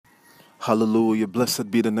Hallelujah.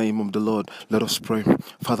 Blessed be the name of the Lord. Let us pray.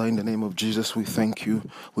 Father, in the name of Jesus, we thank you.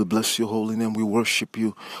 We bless your holy name. We worship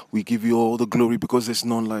you. We give you all the glory because there's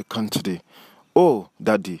none like unto thee. Oh,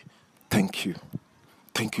 Daddy, thank you.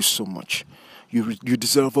 Thank you so much. You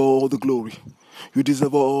deserve all the glory. You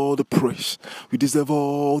deserve all the praise. You deserve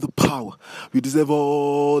all the power. You deserve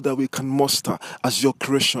all that we can muster as your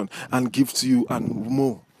creation and give to you and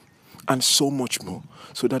more. And so much more.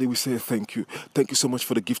 So Daddy, we say thank you. Thank you so much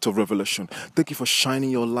for the gift of revelation. Thank you for shining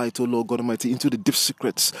your light, O Lord God Almighty, into the deep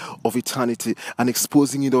secrets of eternity and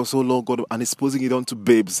exposing it also, Lord God, and exposing it unto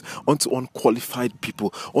babes, unto unqualified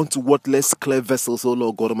people, unto worthless clay vessels, O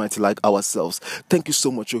Lord God Almighty, like ourselves. Thank you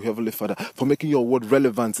so much, O Heavenly Father, for making your word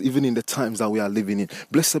relevant even in the times that we are living in.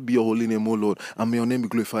 Blessed be your holy name, O Lord, and may your name be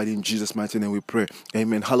glorified in Jesus' mighty name we pray.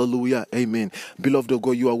 Amen. Hallelujah. Amen. Beloved of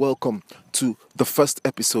God, you are welcome to the first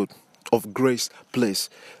episode of Grace Place,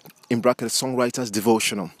 in brackets, Songwriters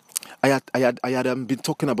Devotional. I had been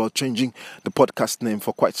talking about changing the podcast name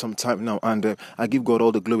for quite some time now, and I give God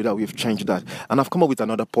all the glory that we've changed that. And I've come up with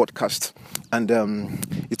another podcast, and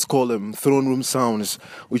it's called Throne Room Sounds.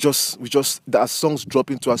 We just as songs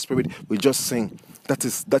drop into our spirit, we just sing. That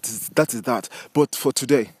is that. But for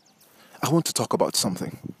today, I want to talk about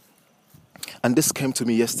something. And this came to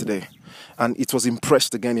me yesterday, and it was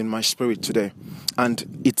impressed again in my spirit today.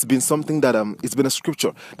 And it's been something that it's been a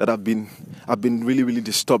scripture that I've been really, really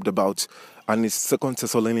disturbed about. And it's 2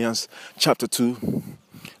 Thessalonians chapter 2,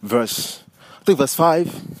 verse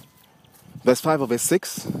 5. Verse 5 or verse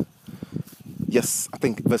 6. Yes, I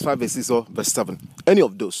think verse 5, verse 6 or verse 7. Any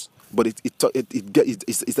of those. But it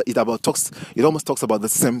almost talks about the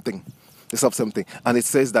same thing. The same thing. And it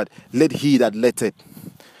says that let he that letteth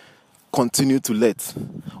continue to let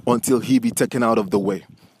until he be taken out of the way.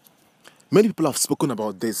 Many people have spoken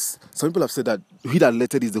about this. Some people have said that he that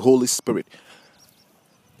letteth is the Holy Spirit.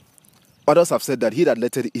 Others have said that he that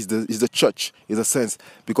letteth is the church, in a sense,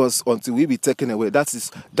 because until we be taken away,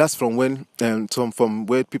 that's from when from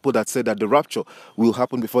where people that said that the rapture will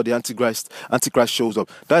happen before the Antichrist shows up.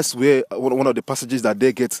 That's where one of the passages that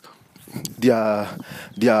they get their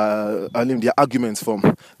arguments from.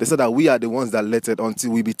 They said that we are the ones that let it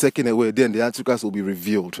until we be taken away, then the Antichrist will be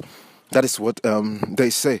revealed. That is what they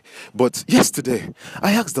say. But yesterday,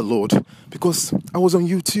 I asked the Lord, because I was on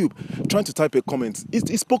YouTube trying to type a comment.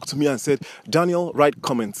 He spoke to me and said, Daniel, write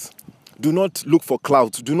comments. Do not look for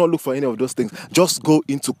clouds. Do not look for any of those things. Just go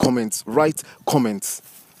into comments. Write comments.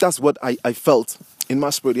 That's what I felt in my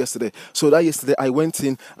spirit yesterday. So that yesterday, I went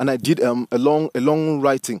in and I did a long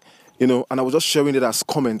writing. And I was just sharing it as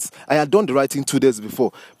comments. I had done the writing 2 days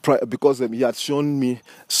before because he had shown me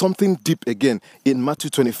something deep again in Matthew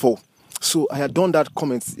 24. So I had done that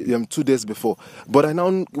comments 2 days before. But I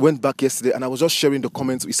now went back yesterday and I was just sharing the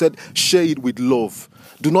comments. He said, share it with love.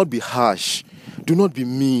 Do not be harsh. Do not be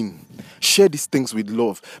mean. Share these things with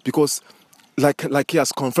love. Because like he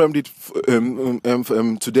has confirmed it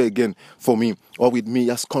today again for me, or with me. He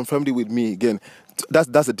has confirmed it with me again.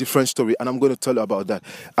 That's a different story, and I'm going to tell you about that.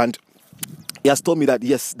 And he has told me that,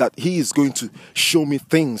 yes, that he is going to show me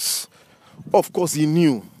things. Of course, he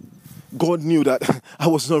knew. God knew that I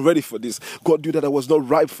was not ready for this. God knew that I was not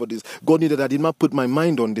ripe for this. God knew that I did not put my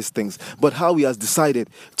mind on these things. But how he has decided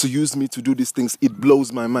to use me to do these things, it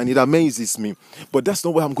blows my mind. It amazes me. But that's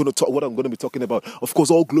not what I'm going to be talking about. Of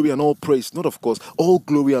course, all glory and all praise. Not of course. All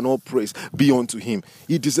glory and all praise be unto him.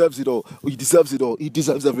 He deserves it all. He deserves it all. He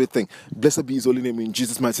deserves everything. Blessed be his holy name. In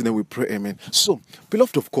Jesus' mighty name we pray. Amen. So,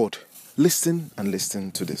 beloved of God, listen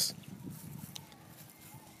to this.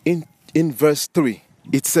 In verse 3,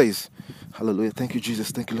 it says, hallelujah, thank you,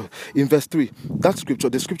 Jesus, thank you, Lord. In verse 3,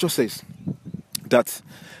 the scripture says that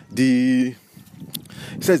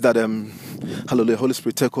hallelujah, Holy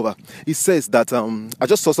Spirit, take over. It says that, I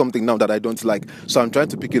just saw something now that I don't like, so I'm trying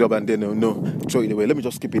to pick it up and then, throw it away. Let me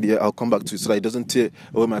just keep it here. I'll come back to it so that it doesn't tear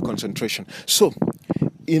away my concentration. So,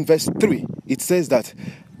 in verse 3, it says that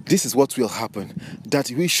this is what will happen, that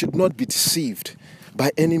we should not be deceived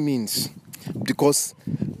by any means, because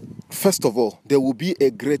first of all, there will be a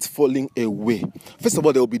great falling away. First of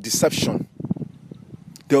all, there will be deception.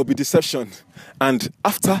 And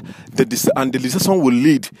after the deception will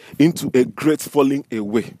lead into a great falling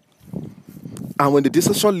away. And when the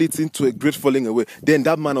deception leads into a great falling away, then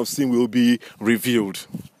that man of sin will be revealed.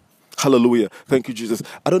 Hallelujah. Thank you, Jesus.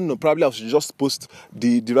 I don't know. Probably I should just post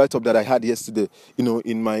the write-up that I had yesterday,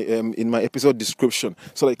 in my episode description,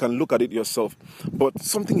 so that you can look at it yourself. But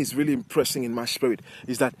something is really impressing in my spirit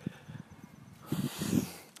is that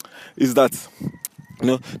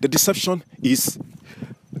the deception is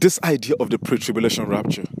this idea of the pre-tribulation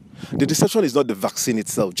rapture. The deception is not the vaccine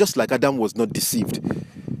itself. Just like Adam was not deceived,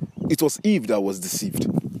 It was Eve that was deceived.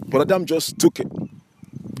 But Adam just took it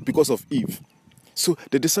because of Eve. So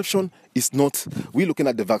the deception is not, we're looking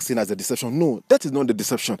at the vaccine as a deception. No, that is not the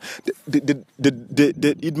deception.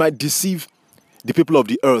 It might deceive the people of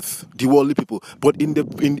the earth, the worldly people, but in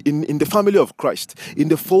the family of Christ, in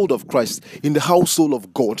the fold of Christ, in the household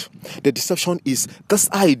of God, the deception is this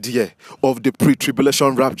idea of the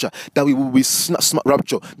pre-tribulation rapture, that we will be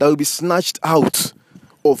snatched out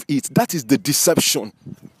of it. That is the deception.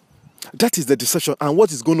 That is the deception. And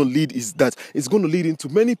what is going to lead is that it's going to lead into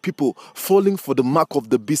many people falling for the mark of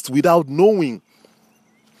the beast without knowing,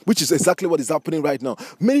 which is exactly what is happening right now.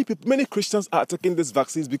 Many Christians are taking these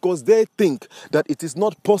vaccines because they think that it is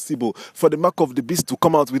not possible for the mark of the beast to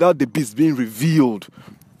come out without the beast being revealed.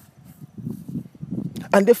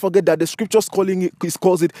 And they forget that the scriptures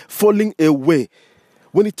calls it falling away.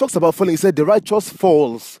 When it talks about falling, it said the righteous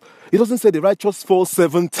falls. It doesn't say the righteous falls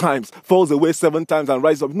 7 times, falls away 7 times and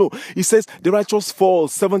rises up. No, it says the righteous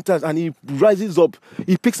falls 7 times and he rises up.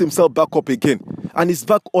 He picks himself back up again and he's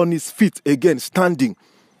back on his feet again, standing.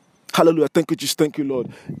 Hallelujah. Thank you, Jesus. Thank you,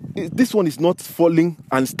 Lord. This one is not falling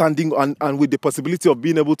and standing and with the possibility of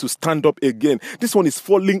being able to stand up again. This one is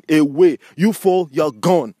falling away. You fall, you're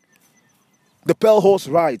gone. The pale horse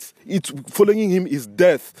rides. Following him is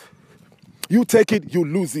death. You take it, you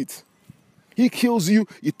lose it. He kills you,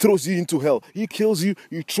 he throws you into hell. He kills you,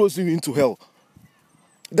 he throws you into hell.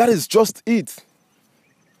 That is just it.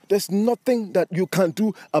 There's nothing that you can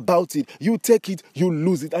do about it. You take it, you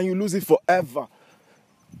lose it, and you lose it forever.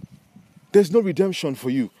 There's no redemption for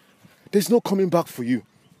you. There's no coming back for you.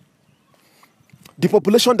 The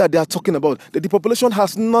population that they are talking about, the depopulation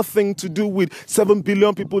has nothing to do with 7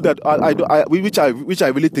 billion people that which I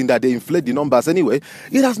really think that they inflate the numbers anyway.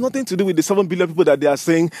 It has nothing to do with the 7 billion people that they are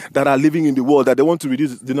saying that are living in the world, that they want to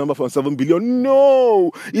reduce the number from 7 billion.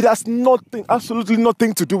 No, it has nothing, absolutely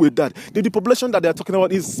nothing to do with that. The depopulation that they are talking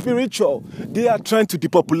about is spiritual. They are trying to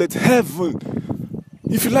depopulate heaven.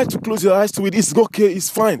 If you like to close your eyes to it, it's okay, it's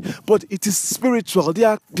fine. But it is spiritual. They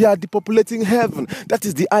are depopulating heaven. That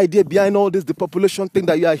is the idea behind all this depopulation thing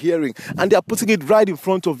that you are hearing. And they are putting it right in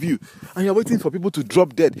front of you. And you're waiting for people to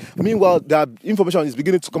drop dead. Meanwhile, the information is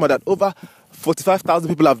beginning to come out that over 45,000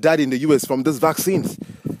 people have died in the US from these vaccines.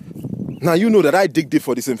 Now, you know that I dig deep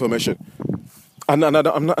for this information. And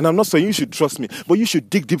I'm not saying you should trust me, but you should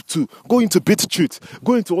dig deep too. Go into BitChute.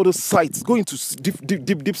 Go into other sites. Go into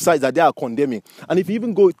deep sites that they are condemning. And if you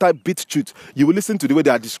even go type BitChute, you will listen to the way they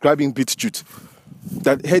are describing BitChute.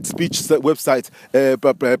 That hate speech website,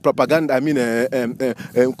 propaganda,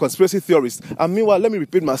 conspiracy theorists. And meanwhile, let me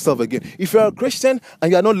repeat myself again. If you're a Christian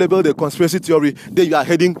and you are not labeled a conspiracy theory, then you are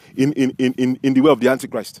heading in the way of the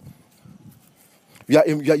Antichrist. You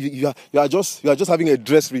are just having a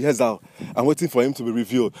dress rehearsal and waiting for him to be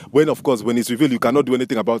revealed. When, of course, when it's revealed, you cannot do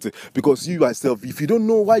anything about it. Because you yourself, if you don't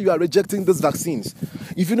know why you are rejecting these vaccines,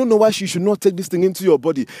 if you don't know why you should not take this thing into your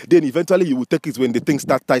body, then eventually you will take it when the things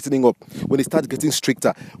start tightening up, when it starts getting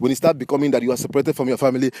stricter, when it starts becoming that you are separated from your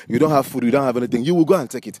family, you don't have food, you don't have anything, you will go and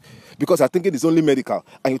take it. Because I think it is only medical.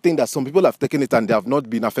 And you think that some people have taken it and they have not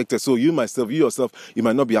been affected. So you yourself, you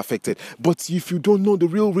might not be affected. But if you don't know the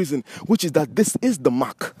real reason, which is that this is the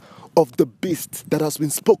mark of the beast that has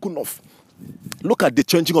been spoken of. Look at the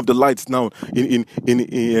changing of the lights now in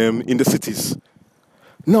the cities.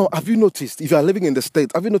 Now, have you noticed, if you are living in the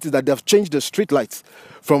States, have you noticed that they have changed the street lights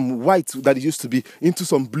from white that it used to be into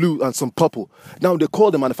some blue and some purple? Now, they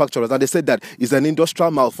call the manufacturers and they said that it's an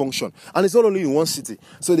industrial malfunction. And it's not only in one city.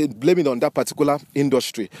 So they blame it on that particular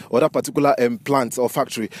industry or that particular plant or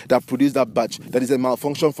factory that produced that batch. That is a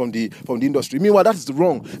malfunction from the industry. Meanwhile, that is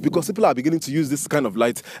wrong because people are beginning to use this kind of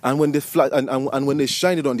light, and when they fly and when they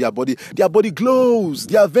shine it on their body glows,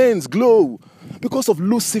 their veins glow. Because of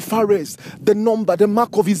Luciferase, the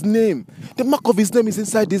mark of his name. The mark of his name is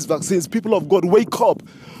inside these vaccines. People of God, wake up.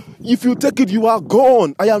 If you take it, you are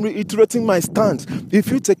gone. I am reiterating my stance. If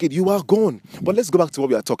you take it, you are gone. But let's go back to what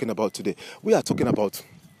we are talking about today. We are talking about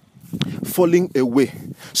falling away.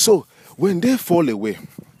 So, when they fall away,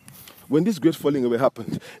 when this great falling away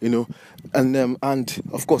happened, and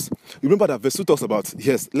of course, remember that verse 2 talks about,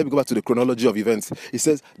 yes, let me go back to the chronology of events. It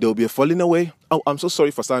says, there will be a falling away. Oh, I'm so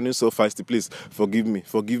sorry for sounding so feisty. Please, forgive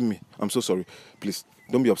me. I'm so sorry. Please,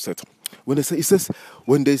 don't be upset. It says,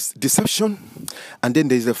 when there's deception, and then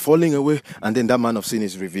there's a falling away, and then that man of sin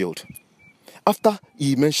is revealed. After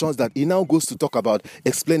he mentions that, he now goes to talk about,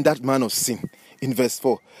 explain that man of sin. In verse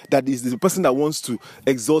 4, that is the person that wants to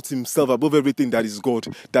exalt himself above everything that is God,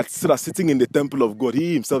 that's sitting in the temple of God.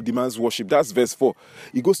 He himself demands worship. That's verse 4.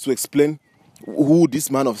 He goes to explain who this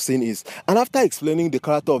man of sin is. And after explaining the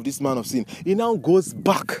character of this man of sin, he now goes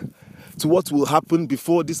back to what will happen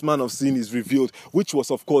before this man of sin is revealed, which was,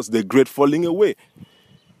 of course, the great falling away.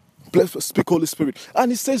 Speak, Holy Spirit.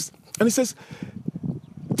 And he says,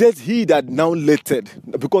 that he that now letted,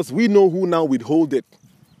 because we know who now withhold it.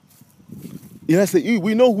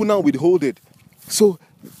 We know who now withhold it. So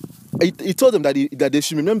he told them that they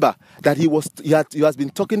should remember that he has been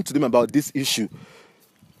talking to them about this issue.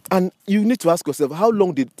 And you need to ask yourself, how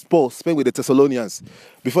long did Paul spend with the Thessalonians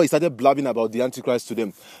before he started blabbing about the Antichrist to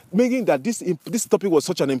them? Making that this topic was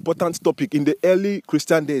such an important topic in the early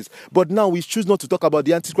Christian days. But now we choose not to talk about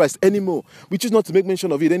the Antichrist anymore. We choose not to make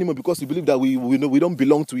mention of it anymore because we believe that we don't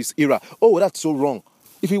belong to his era. Oh, that's so wrong.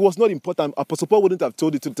 If it was not important, Apostle Paul wouldn't have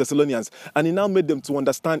told it to the Thessalonians, and he now made them to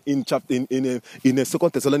understand in 2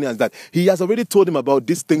 Thessalonians that he has already told them about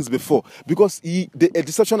these things before, because a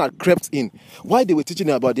deception had crept in. Why they were teaching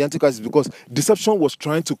them about the Antichrist is because deception was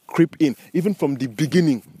trying to creep in, even from the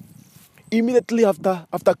beginning. Immediately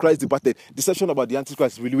after Christ departed, deception about the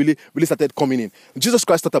Antichrist really started coming in. Jesus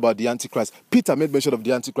Christ taught about the Antichrist. Peter made mention of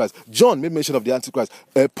the Antichrist. John made mention of the Antichrist.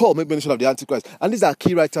 Paul made mention of the Antichrist. And these are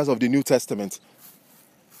key writers of the New Testament.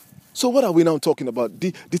 So what are we now talking about?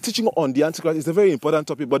 The teaching on the Antichrist is a very important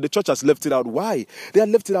topic, but the church has left it out. Why? They have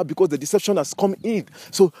left it out because the deception has come in.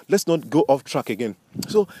 So let's not go off track again.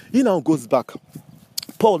 So he now goes back.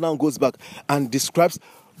 Paul now goes back and describes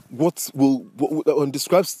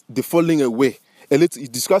describes the falling away. He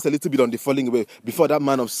describes a little bit on the falling away before that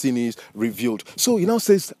man of sin is revealed. So he now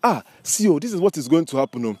says, this is what is going to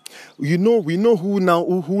happen. We know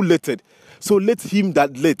who letted. So let him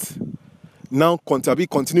that let now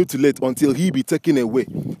continue to let until he be taken away.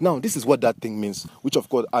 Now, this is what that thing means, which of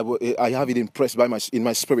course I have it impressed in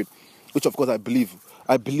my spirit, which of course I believe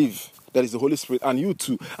that is the Holy Spirit, and you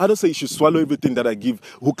too. I don't say you should swallow everything that I give,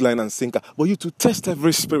 hook, line, and sinker, but you to test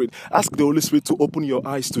every spirit. Ask the Holy Spirit to open your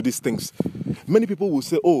eyes to these things. Many people will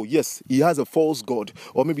say, oh yes, he has a false God,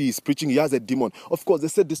 or maybe he's preaching, he has a demon. Of course, they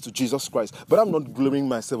said this to Jesus Christ, but I'm not glorying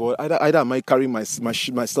myself, or either am I carrying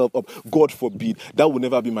myself up. God forbid. That will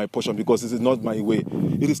never be my portion, because this is not my way.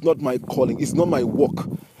 It is not my calling. It's not my work.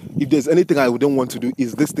 If there's anything I wouldn't want to do,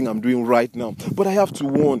 is this thing I'm doing right now. But I have to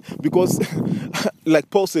warn, because like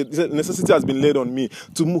Paul said, necessity has been laid on me.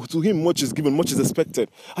 To him much is given, much is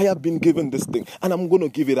expected. I have been given this thing, and I'm going to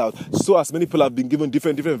give it out. So as many people have been given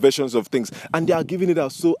different versions of things, and they are giving it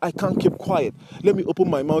out, so I can't keep quiet. Let me open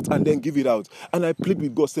my mouth and then give it out. And I plead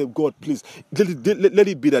with God, say, God, please, let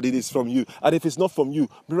it be that it is from you. And if it's not from you,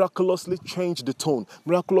 miraculously change the tone,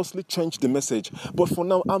 miraculously change the message. But for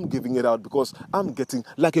now, I'm giving it out because I'm getting,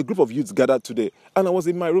 like a group of youths gathered today, and I was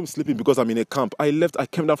in my room sleeping because I'm in a camp. I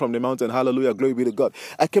came down from the mountain, hallelujah, glory be to God.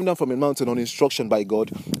 I came down from a mountain on instruction by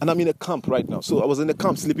God, and I'm in a camp right now. So I was in a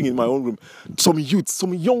camp sleeping in my own room. Some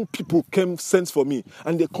young people came, sent for me,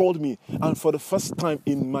 and they called me, and for the first time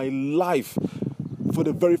in my life, for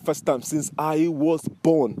the very first time since I was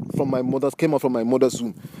born came out from my mother's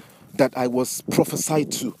womb, that I was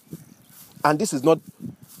prophesied to. And this is not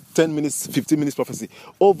 10 minutes, 15 minutes prophecy,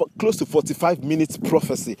 over close to 45 minutes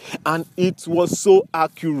prophecy, and it was so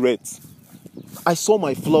accurate. I saw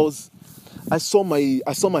my flaws, I saw my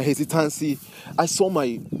hesitancy, I saw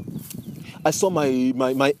my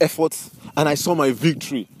efforts, and I saw my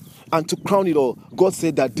victory. And to crown it all, God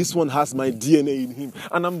said that this one has my DNA in him.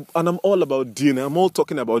 And I'm all about DNA. I'm all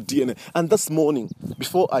talking about DNA. And this morning,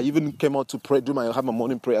 before I even came out to pray, have my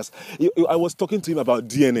morning prayers, I was talking to him about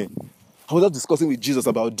DNA. I was just discussing with Jesus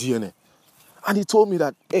about DNA. And he told me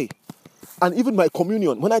that, hey, and even my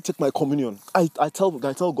communion, when I take my communion, I tell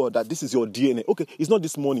God that this is your DNA. Okay, it's not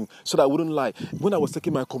this morning, so that I wouldn't lie. When I was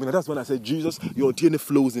taking my communion, that's when I said, Jesus, your DNA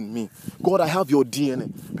flows in me. God, I have your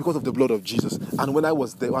DNA because of the blood of Jesus. And when I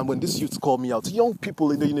was there, and when these youths called me out, young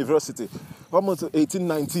people in the university, almost 18,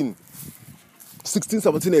 19, 16,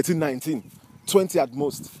 17, 18, 19, 20 at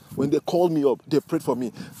most, when they called me up, they prayed for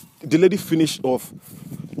me. The lady finished off.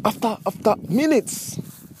 After minutes,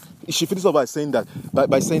 she finished off by saying that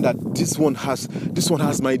this one has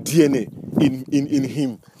my DNA in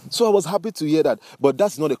him. So I was happy to hear that. But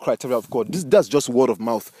that's not a criteria of God. That's just word of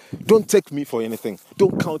mouth. Don't take me for anything.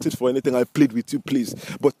 Don't count it for anything. I plead with you, please.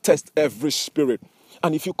 But test every spirit.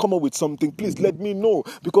 And if you come up with something, please let me know.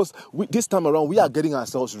 Because this time around, we are getting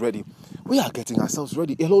ourselves ready. We are getting ourselves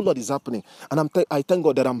ready. A whole lot is happening. And I thank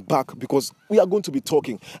God that I'm back, because we are going to be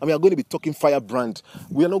talking. And we are going to be talking firebrand.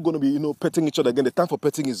 We are not going to be, petting each other again. The time for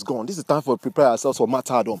petting is gone. This is time for prepare ourselves for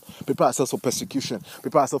martyrdom. Prepare ourselves for persecution.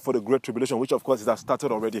 Prepare ourselves for the great tribulation, which of course has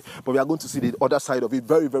started already. But we are going to see the other side of it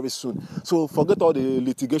very, very soon. So forget all the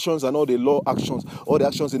litigations and all the law actions, all the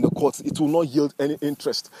actions in the courts. It will not yield any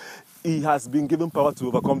interest. He has been given power to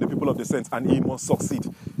overcome the people of the saints, and he must succeed.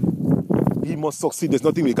 He must succeed. There's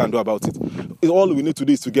nothing we can do about it. All we need to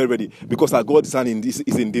do is to get ready, because our God's hand is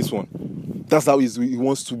in this one. That's how he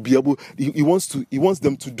wants to be able. He wants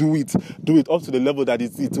them to do it up to the level that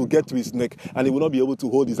it will get to his neck, and he will not be able to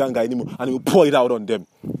hold his anger anymore, and he will pour it out on them.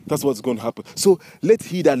 That's what's going to happen. So let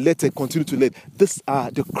he that letteth continue to let. These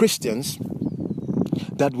are the Christians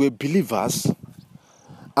that were believers,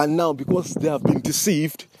 and now because they have been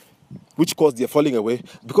deceived, which caused their falling away,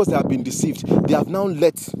 because they have been deceived, they have now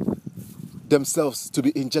let themselves to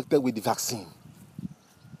be injected with the vaccine.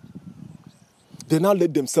 They now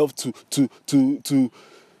let themselves to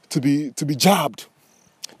be jabbed.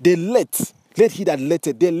 They let he that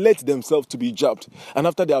letteth, they let themselves to be jabbed. And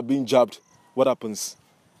after they are being jabbed, what happens?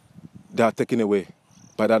 They are taken away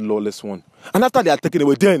by that lawless one. And after they are taken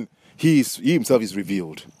away, then he himself is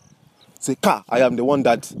revealed. Say, I am the one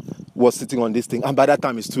that was sitting on this thing. And by that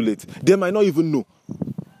time, it's too late. They might not even know.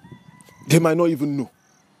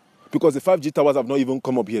 Because the 5G towers have not even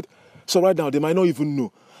come up yet. So right now, they might not even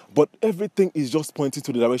know. But everything is just pointing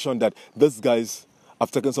to the direction that these guys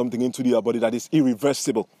have taken something into their body that is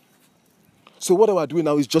irreversible. So what we are doing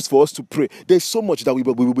now is just for us to pray. There's so much that we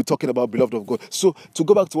will be talking about, beloved of God. So to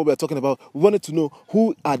go back to what we are talking about, we wanted to know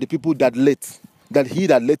who are the people that he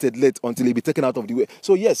that let until he be taken out of the way.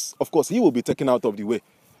 So yes, of course, he will be taken out of the way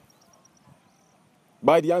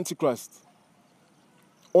by the Antichrist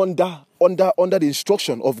under the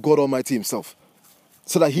instruction of God Almighty himself,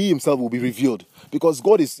 so that he himself will be revealed. Because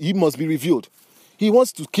he must be revealed. He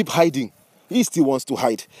wants to keep hiding. He still wants to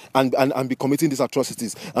hide and be committing these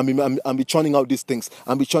atrocities and be churning out these things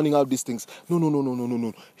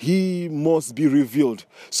No. He must be revealed.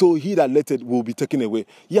 So he that letteth will be taken away.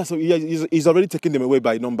 Yeah, so he's already taken them away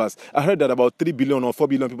by numbers. I heard that about 3 billion or 4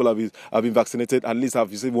 billion people have been vaccinated, at least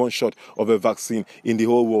have received one shot of a vaccine in the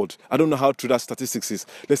whole world. I don't know how true that statistics is.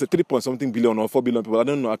 Let's say 3 point something billion or 4 billion people. I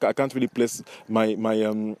don't know. I can't really place I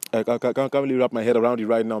can't really wrap my head around it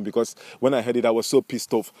right now, because when I heard it, I was so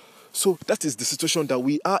pissed off. So that is the situation that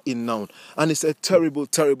we are in now. And it's a terrible,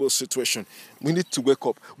 terrible situation. We need to wake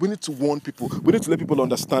up. We need to warn people. We need to let people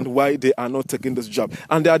understand why they are not taking this jab.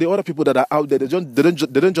 And there are the other people that are out there. They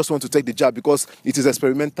don't just want to take the jab because it is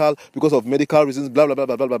experimental, because of medical reasons, blah, blah, blah,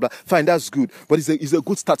 blah, blah, blah. Fine, that's good. But it's a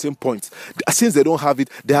good starting point. Since they don't have it,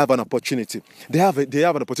 they have an opportunity. They have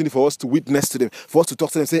an opportunity for us to witness to them, for us to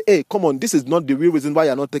talk to them and say, hey, come on, this is not the real reason why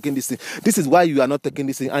you are not taking this thing. This is why you are not taking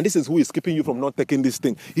this thing. And this is who is keeping you from not taking this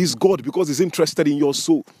thing. He's God, because he's interested in your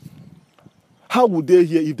soul. How would they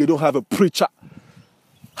hear if they don't have a preacher?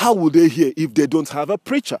 How would they hear if they don't have a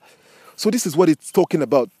preacher? So this is what it's talking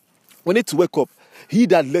about. We need to wake up. He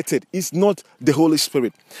that letteth is not the Holy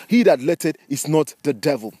Spirit. He that letteth is not the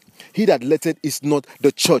devil. He that letteth is not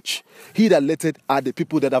the church. He that letteth are the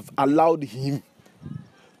people that have allowed him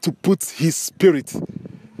to put his spirit,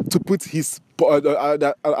 to put his,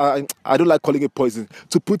 I don't like calling it poison,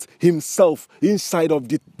 to put himself inside of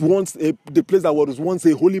the place that was once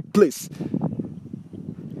a holy place.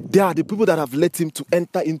 They are the people that have let him to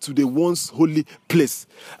enter into the once holy place.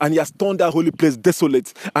 And he has turned that holy place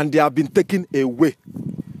desolate, and they have been taken away.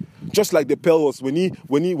 Just like the pearl horse, when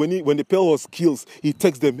the pearl horse kills, he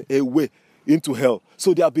takes them away into hell.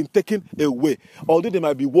 So they have been taken away. Although they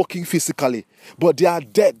might be walking physically, but they are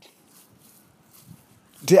dead.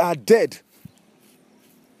 They are dead.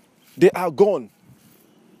 They are gone.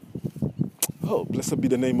 Oh, blessed be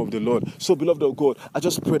the name of the Lord. So, beloved of God, I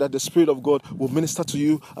just pray that the Spirit of God will minister to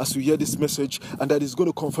you as you hear this message, and that is going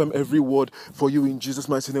to confirm every word for you in Jesus'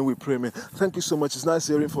 mighty name. We pray, man. Thank you so much. It's nice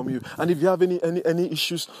hearing from you. And if you have any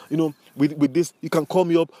issues, with this, you can call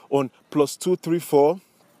me up on +234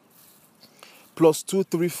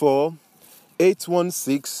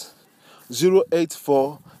 816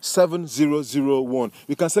 084 7001.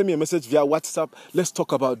 You can send me a message via WhatsApp. Let's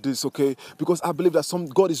talk about this, okay? Because I believe that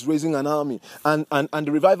God is raising an army, and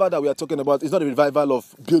the revival that we are talking about is not a revival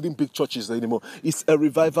of building big churches anymore. It's a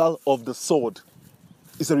revival of the sword.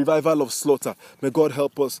 It's a revival of slaughter. May God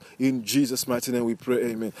help us in Jesus' mighty name. We pray,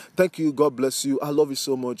 amen. Thank you. God bless you. I love you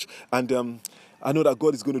so much, and I know that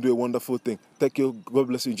God is going to do a wonderful thing. Thank you. God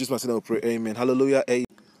bless you in Jesus' mighty name. We pray, amen. Hallelujah. Amen.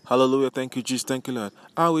 Hallelujah. Thank you, Jesus. Thank you, Lord.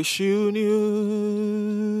 I wish you knew.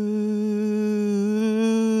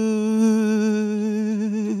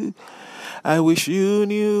 I wish you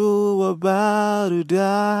knew about who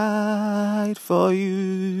died for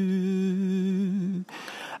you.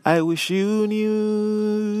 I wish you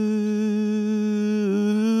knew.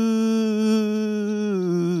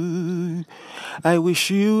 I wish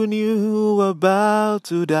you knew about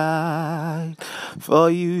to die for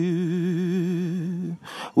you.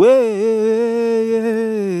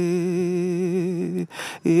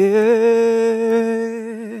 Yeah.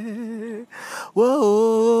 whoa,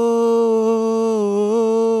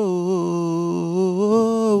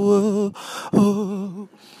 whoa,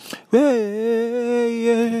 yeah,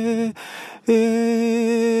 yeah.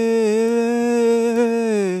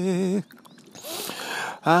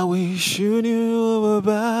 I wish you knew I'm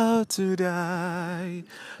about to die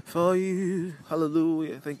for you.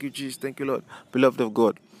 Hallelujah. Thank you, Jesus. Thank you, Lord. Beloved of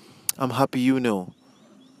God, I'm happy you know,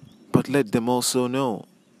 but let them also know.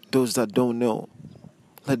 Those that don't know,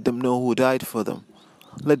 let them know who died for them.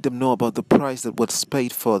 Let them know about the price that was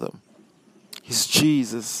paid for them. He's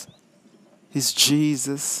Jesus. He's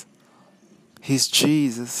Jesus. He's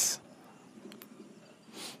Jesus.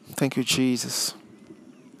 Thank you, Jesus.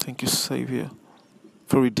 Thank you, Savior,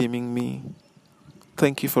 for redeeming me.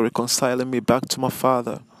 Thank you for reconciling me back to my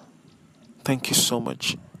Father. Thank you so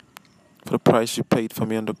much for the price you paid for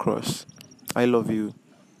me on the cross. I love you.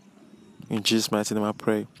 In Jesus' mighty name I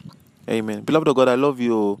pray. Amen. Beloved of God, I love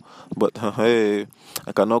you, but hey,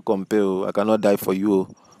 I cannot compare. I cannot die for you.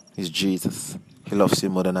 It's Jesus. He loves you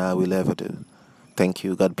more than I will ever do. Thank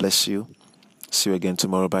you. God bless you. See you again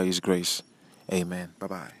tomorrow by His grace. Amen.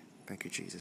 Bye-bye. Thank you, Jesus.